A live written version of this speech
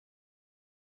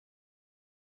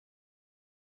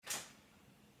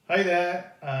Hi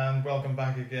there, and welcome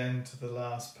back again to the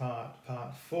last part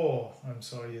 4. I'm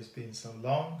sorry it's been so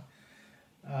long.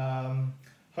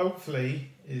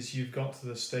 Hopefully you've got to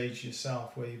the stage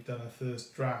yourself where you've done a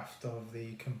first draft of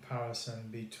the comparison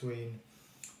between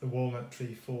the Walnut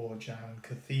Tree Forge and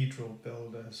Cathedral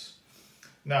builders.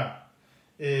 Now,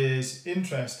 it's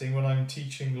interesting when I'm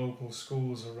teaching local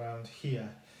schools around here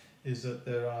is that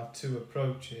there are two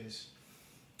approaches.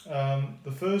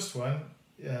 The first one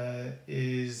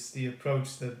is the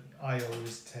approach that I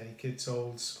always take. It's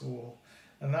old school,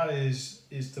 and that is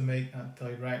to make that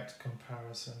direct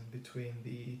comparison between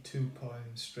the two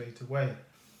poems straight away.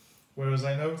 Whereas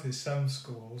I notice some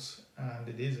schools, and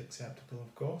it is acceptable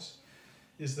of course,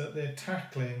 is that they're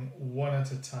tackling one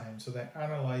at a time. So they're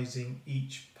analysing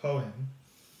each poem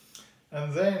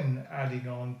and then adding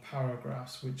on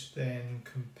paragraphs which then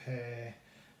compare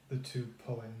the two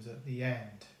poems at the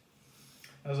end.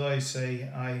 As I say,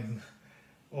 I'm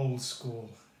old school,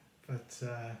 but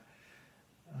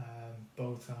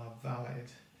both are valid.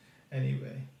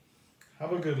 Anyway,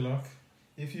 have a good look.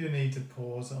 If you need to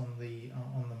pause on the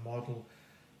model,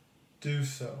 do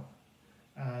so.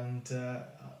 And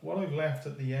what I've left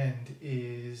at the end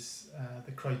is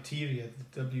the criteria,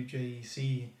 the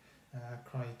WJEC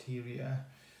criteria.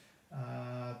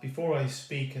 Before I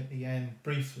speak at the end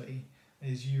briefly,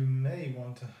 is you may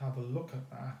want to have a look at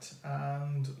that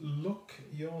and look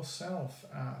yourself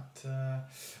at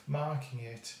marking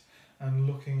it and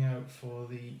looking out for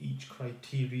each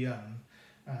criterion,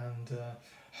 and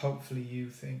hopefully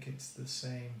you think it's the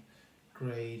same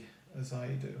grade as I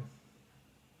do.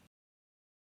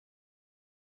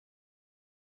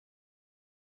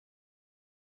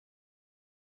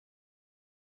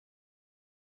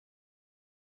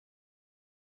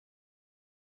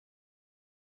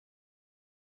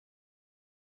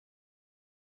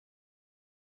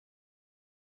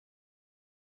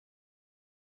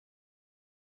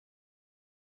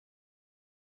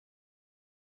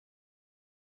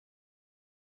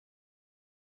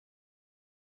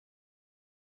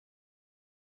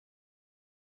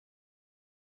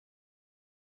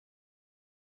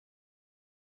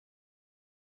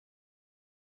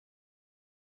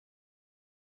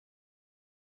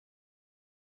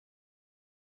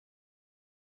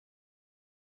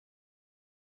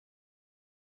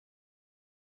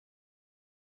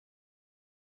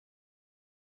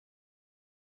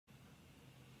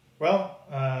 Well,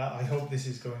 I hope this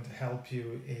is going to help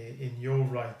you in your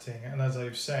writing, and as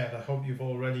I've said, I hope you've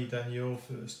already done your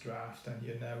first draft and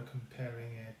you're now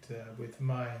comparing it with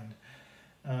mine.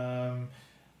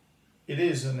 It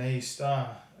is an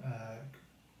A-star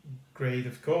grade,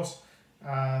 of course,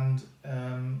 and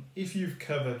if you've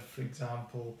covered, for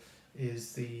example,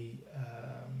 is the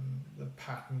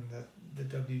pattern that the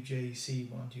WJEC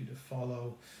want you to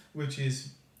follow, which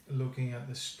is looking at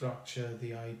the structure,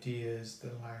 the ideas,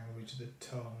 the language, the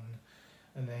tone,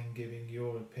 and then giving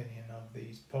your opinion of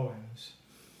these poems.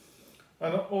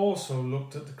 And I also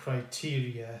looked at the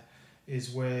criteria, is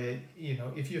where, you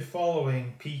know, if you're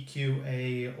following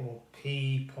PQA or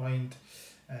P, point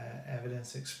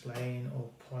evidence explain, or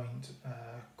point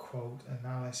quote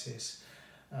analysis,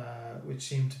 which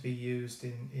seem to be used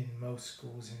in most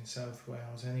schools in South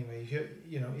Wales anyway,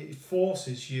 you know, it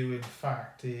forces you, in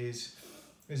fact, is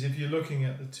if you're looking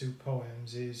at the two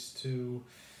poems,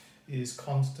 is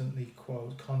constantly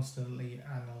quote, constantly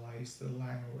analyse the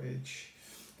language,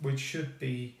 which should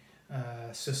be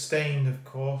sustained, of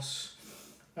course.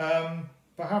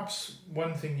 Perhaps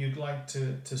one thing you'd like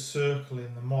to circle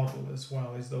in the model as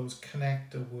well is those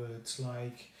connector words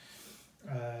like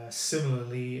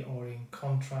similarly, or in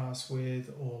contrast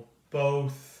with, or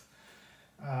both,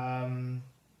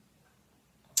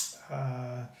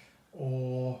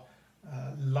 or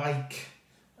like.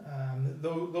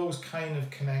 Those kind of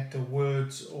connector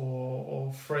words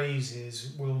or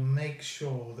phrases will make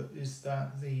sure that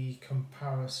the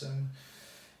comparison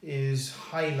is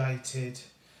highlighted,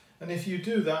 and if you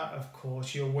do that, of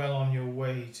course, you're well on your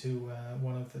way to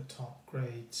one of the top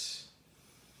grades.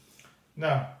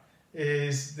 Now,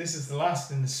 this is the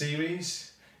last in the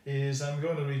series. I'm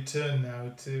going to return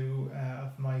now to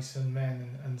Of Mice and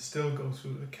Men and still go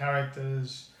through the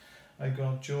characters. I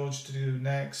got George to do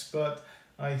next, but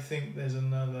I think there's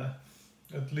another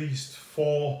at least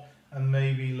 4, and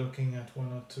maybe looking at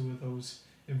 1 or 2 of those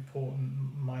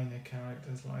important minor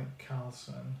characters like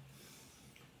Carlson.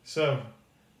 So,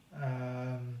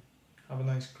 have a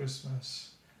nice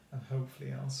Christmas, and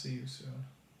hopefully I'll see you soon.